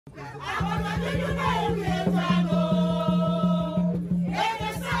Hey,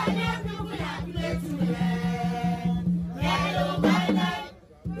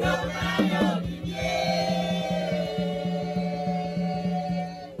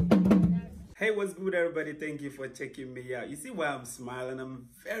 what's good, everybody? Thank you for checking me out. You see why I'm smiling? I'm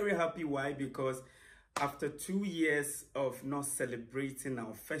very happy. Why? Because after 2 years of not celebrating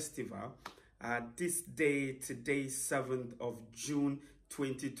our festival, this day, today, 7th of June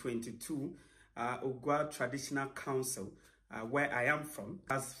 2022, Oguaa Traditional Council, where I am from,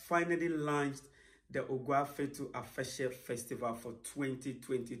 has finally launched the Oguaa Fetu Afahye Festival for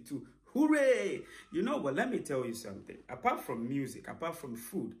 2022. Hooray! You know what? Let me tell you something. Apart from music, apart from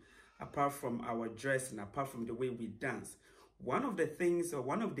food, apart from our dress, and apart from the way we dance, one of the things or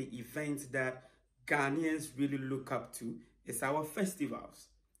one of the events that Ghanaians really look up to is our festivals.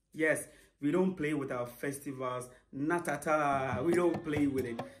 Yes, we don't play with our festivals, not at all. We don't play with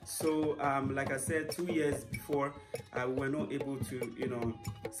it. So, like I said, 2 years before, we were not able to,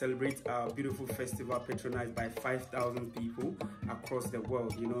 celebrate our beautiful festival patronized by 5,000 people across the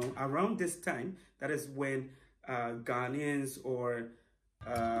world. Around this time, that is when Ghanaians or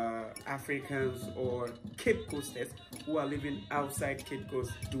Africans or Cape Coasters who are living outside Cape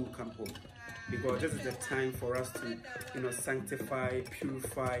Coast do come home, because this is the time for us to sanctify,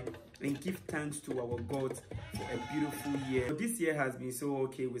 purify, and give thanks to our God for a beautiful year. This year has been so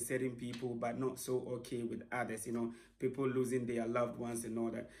okay with certain people, but not so okay with others. People losing their loved ones and all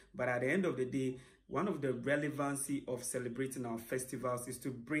that. But at the end of the day, one of the relevancy of celebrating our festivals is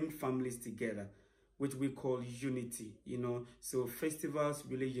to bring families together, which we call unity. So festivals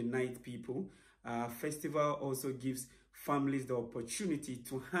really unite people. Festival also gives families the opportunity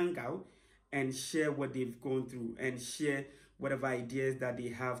to hang out and share what they've gone through and share whatever ideas that they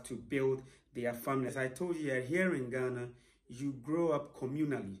have to build their family. As I told you, here in Ghana, you grow up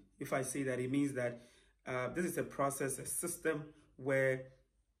communally. If I say that, it means that this is a process, a system where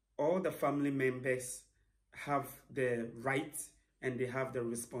all the family members have the rights and they have the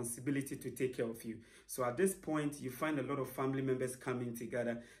responsibility to take care of you. So at this point, you find a lot of family members coming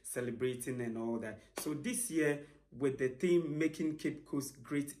together, celebrating and all that. So this year, with the theme Making Cape Coast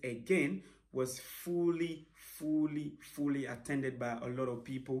Great Again, was fully attended by a lot of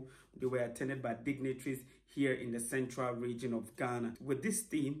people. They were attended by dignitaries here in the central region of Ghana. With this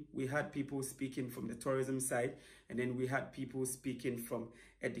theme, we had people speaking from the tourism side, and then we had people speaking from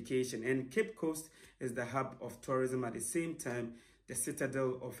education. And Cape Coast is the hub of tourism, at the same time the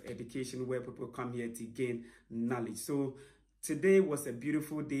citadel of education, where people come here to gain knowledge. So today was a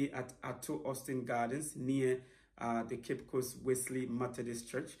beautiful day at Atto Austin Gardens near the Cape Coast Wesley Methodist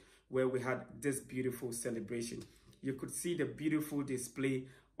Church, where we had this beautiful celebration. You could see the beautiful display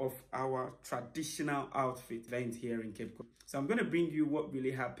of our traditional outfit event here in Cape Coast. So I'm going to bring you what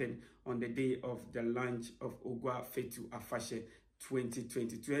really happened on the day of the launch of Oguaa Fetu Afahye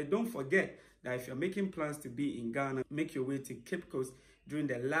 2022. And don't forget that if you're making plans to be in Ghana, make your way to Cape Coast during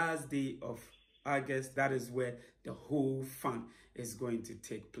the last day of August. That is where the whole fun is going to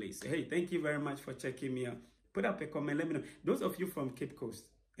take place. So, hey, thank you very much for checking me out. Put up a comment, let me know. Those of you from Cape Coast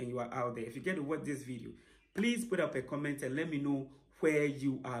and you are out there, if you get to watch this video, please put up a comment and let me know where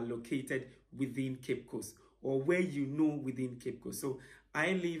you are located within Cape Coast, or where you know within Cape Coast. So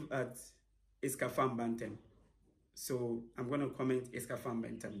I live at Iskafam Bantam, so I'm going to comment Iskafam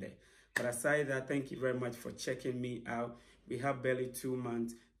Bantam there. But aside that, thank you very much for checking me out. We have barely 2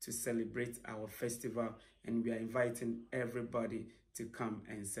 months to celebrate our festival, and we are inviting everybody to come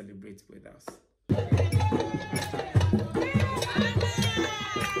and celebrate with us.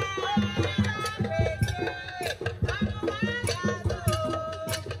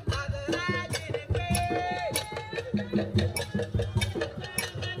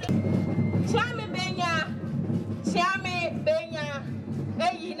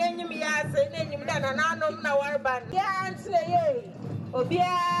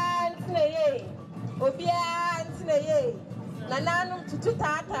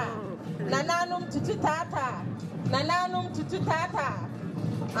 Nananum tututata.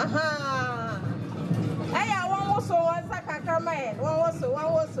 Aha. Hey, I want so one sakakaman. One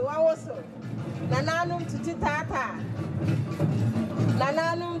also. Nananum tututata.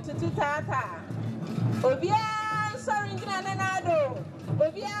 Obian sorry nanado.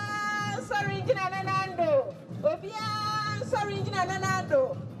 Obian sorry nanando. Obian sorry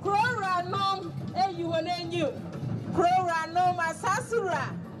nanando. Crora nom. Hey, you and you. Crora nom asasura.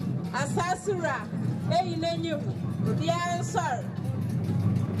 Hey, you. Obian sorry.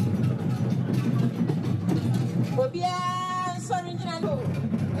 Obian sorry nanando.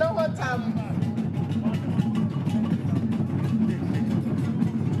 No time.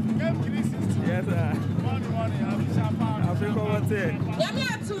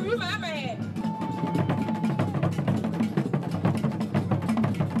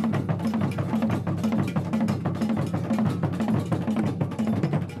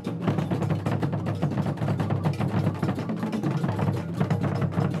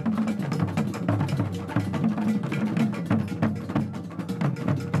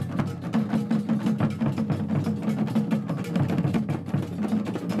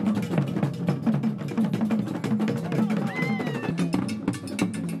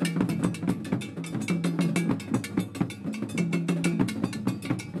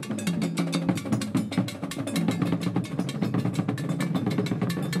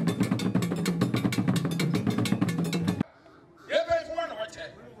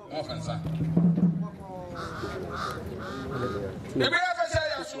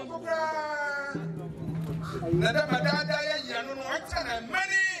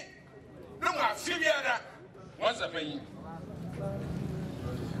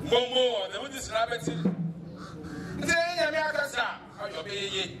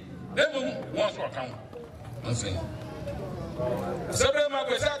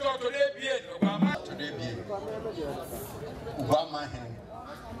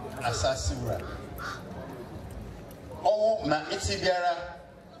 Oh, na itibiara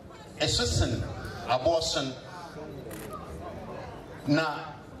esusin abortion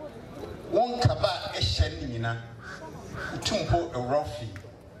na won kaba ehye nyina tumpo erofi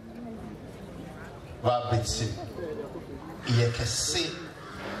ba betsi yekese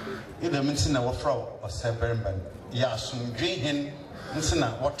idamenti na wofra oseberman ya asumdwe hen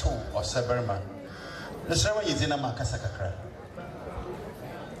nsina woto oseberman nesrawa yizina makasa kakra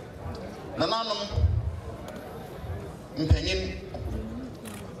nananum mpenyin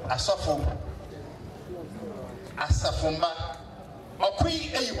asafomba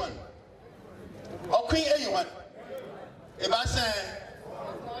okwi eyiwan ebase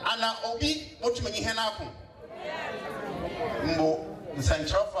ana obi otumanyi hen akon mbo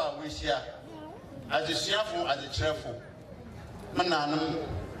nsantrofa wehia ajesuafo ajekrefo mananum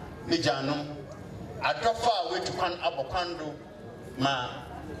mejanum adofa wetukwan abokwando ma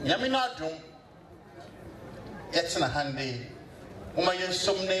nyamina adum yetna hande uma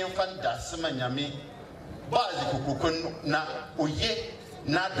yensomne yemfanda sema nyame bazi kokokon na oye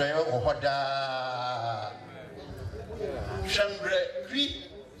na doyo ohoda shambre kri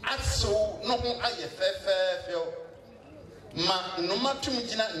atso no ho aye fefefeo ma no matum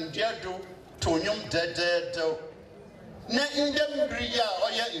gina ndiado tonyom dededo na indem bria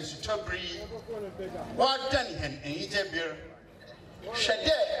oya insutobri wa dan hen enjebir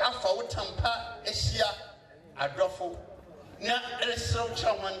shede afa wotampa ehia adofo na resro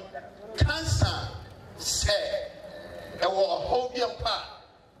chawan cancer se ewo hobiampa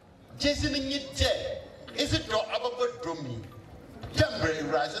jezini nyite isido ababodromi jambre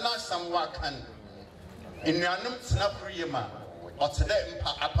razana samwa kan inanum snapuriyema otede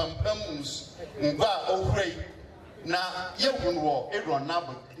mpa apampamus ngwa ohurei na yewunwo eron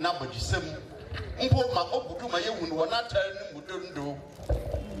nabodisem mpo ma obudu ma yewunwo na tare nu mudondo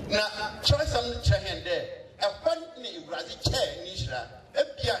na choice chehende ekwan ni ibrazi che ni hira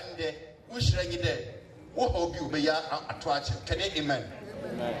ebia nde wuhira nyide wo hobi obeya atoache kene amen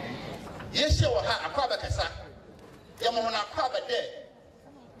yesi wo ha akwaba kasa yemo na akwaba de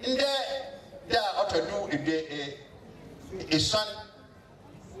nde da otodu ede esan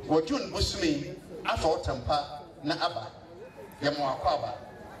wojun busumi afa otampa na aba yemo akwaba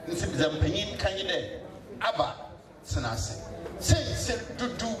nsi bizampanyin kanyide aba senase sense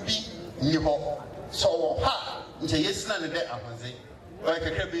dudu bi ni ho so wo ha nje yesina ne de amanze o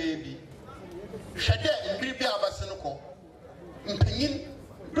kekre bebi hwede mbiri bi abase no ko mpanyin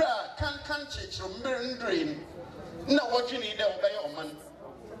bra kan chechiro mbere ndrein na wodwini de obeye oman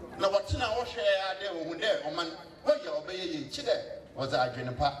na wotena wo hwe ya de wo de oman wo ye obeye ye chide wo za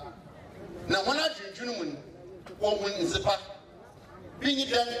adwene pa na wona adwendwunu mu wo hun nzipa binyi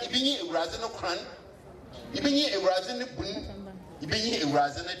dan ibinyi ewuraze no kran ibinyi ewuraze ne bun ibinyi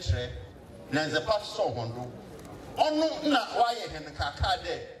ewuraze ne tre na nzipa so hondo onu na waye hen kaka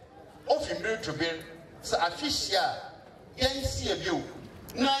de ofimbre tobir sa afisia yensi ebio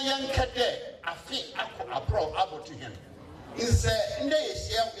na yanka de afi akọ apro abotu hen nse nde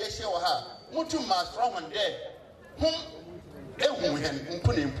yesia wo ha mutu ma from de hum ehu hen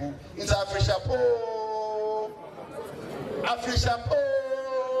mpunempu nza afrisha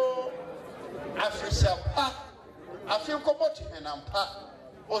pa afi kobotu hen ampa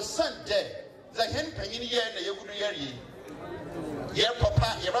o sande za hen panyin ye na yegudu yari ye papa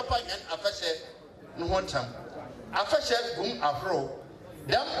hen afashe no hontam afashe gum afro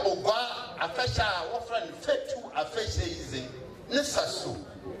dam Oguaa afesha wofra ne fetu afesha ize ne saso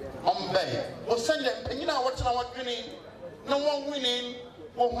ombe o sende mpanyina wotena wadwene na wonwini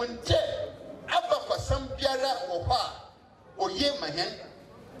wo hunte aba kwasam biara wo ho a oye mahen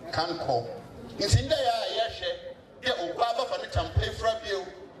kanko nsinda ya yehwe de ogba aba fa ne champai fra bio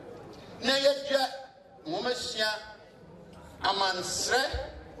na yedwa momasia amansre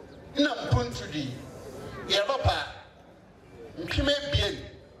na mpuntudi yabapa mpime bien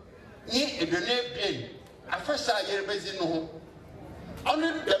ni edone bien afasa yerebezi no ho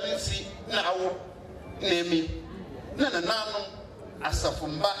onu daminsi na awo nemi na nanano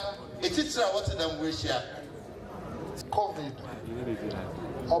asafumba etitira what them we share COVID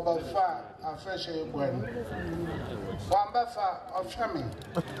obafa afreshe egwen wambafa ofshami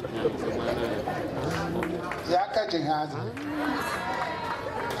yaka jinhazi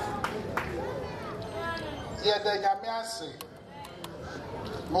yede nyamiase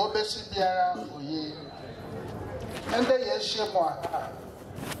mo besi biara oye ende yehye mo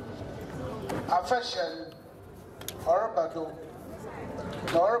afreshe orobado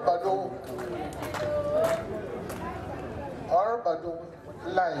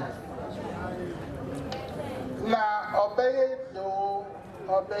live na obeye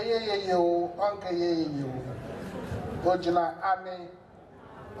yo onke ye yo ojina ami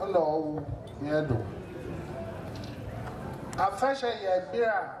no yedo afasha ye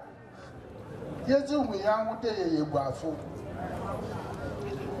bira yezu hu ya hu de ye gwafu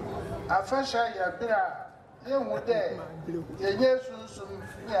afasha ye bira ye hu de ye yesunsum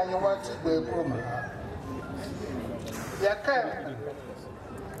ni anyewati gbe kroma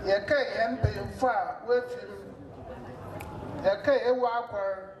yaka embe fa wefim yaka ewa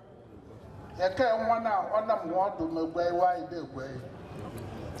akwar yaka nwana onam wodo megbai wa ide gbai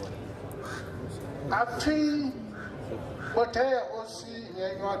afi bote osi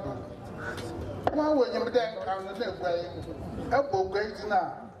yenyodo wa wonyim de nkan no le gbai abogbai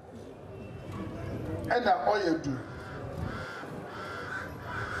dina ena oyedu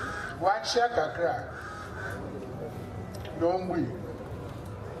wa chia kakra don't we?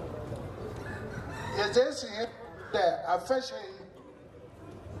 Yes, there, a fashion,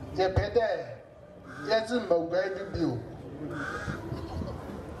 ye pede, yes, my baby bill.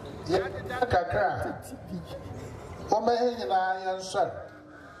 Yakaka, for my hand and I answer.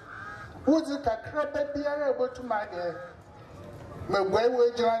 Would the Kakra be able to my dear? My way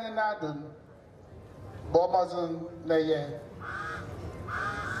way joining Adam, Bombazon, Laye.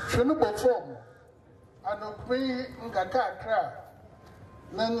 Shouldn't perform. Ano kwi ngakakra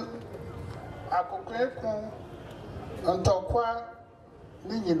nan akokweku ntokwa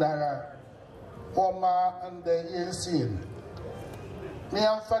ni nyinara woma ande yensin mi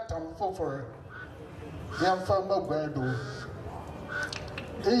amfa tamfofor mi amfa magwado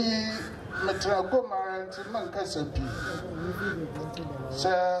eyi metra gomara nti man kasapi se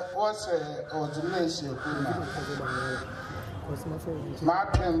wose ordination kuna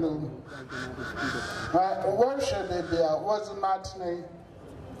Martin, what should they be? I wasn't Martin.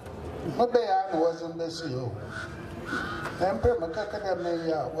 Mabayan wasn't the CEO. Emperor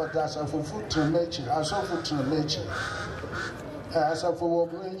Macacademia, what does a food to nature, I saw food to nature. As a for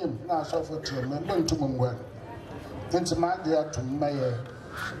William, now suffer to me, went to Mungwan. It's my dear to Mayor.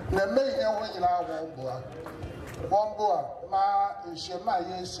 The mayor went in our one boy, ma is your my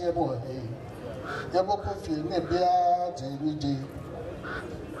yes, boy. Yaboko fi ne bia TV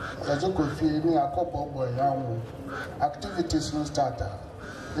Yazuko fi ni akopo boy yawo activities no starter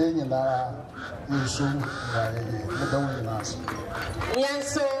nyina nso na nas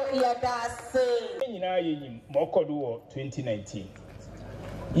yanso yadase nyina yeyim mokodo wo 2019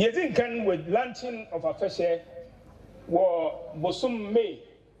 yezin kan with launching of Afahye wo bosom May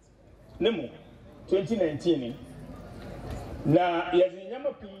nemu 2019 na yezin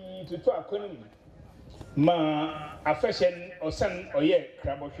nyama pi to akonim ma Afahye osan oye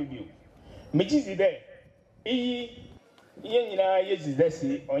krabo hwebio mejizi de iyi yenyina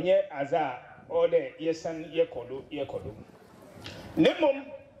yezidasi onye aza ode yesan yekodo nemom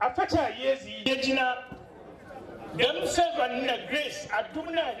Afahye yezi yegina dem seven na grace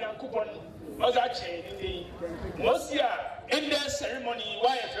adumna yankopon ozache ndi mosia in the ceremony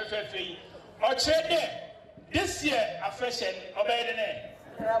why fefefe o chede this year Afahye obede ne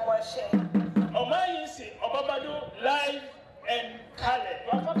Omayi si Obabado live and Kale.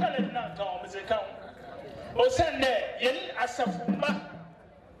 Wafakale na ka omzeka. Osende yen asafumba.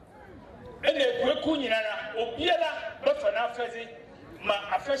 Ene kweku nyinara obiara bafa na afazi ma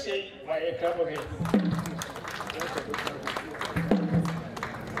Afahye wa yekrabo he.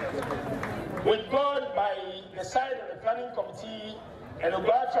 With God by the side of the planning committee and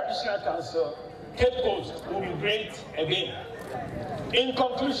Oguaa Traditional Council, Cape Coast will be great again. In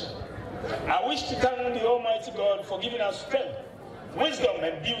conclusion, I wish to thank the Almighty God for giving us strength, wisdom,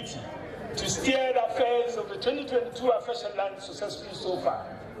 and beauty to steer the affairs of the 2022 Afahye land successfully so far.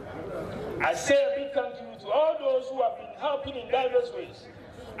 I say a big thank you to all those who have been helping in diverse ways.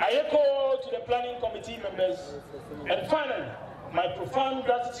 I echo to the planning committee members, and finally, my profound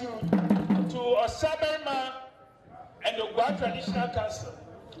gratitude to Osaberma and the Oguaa Traditional Council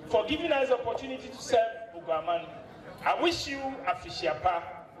for giving us the opportunity to serve Oguaman. I wish you Afahye,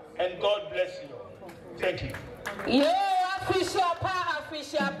 and God bless you all. Thank you. Yeah, Afahye.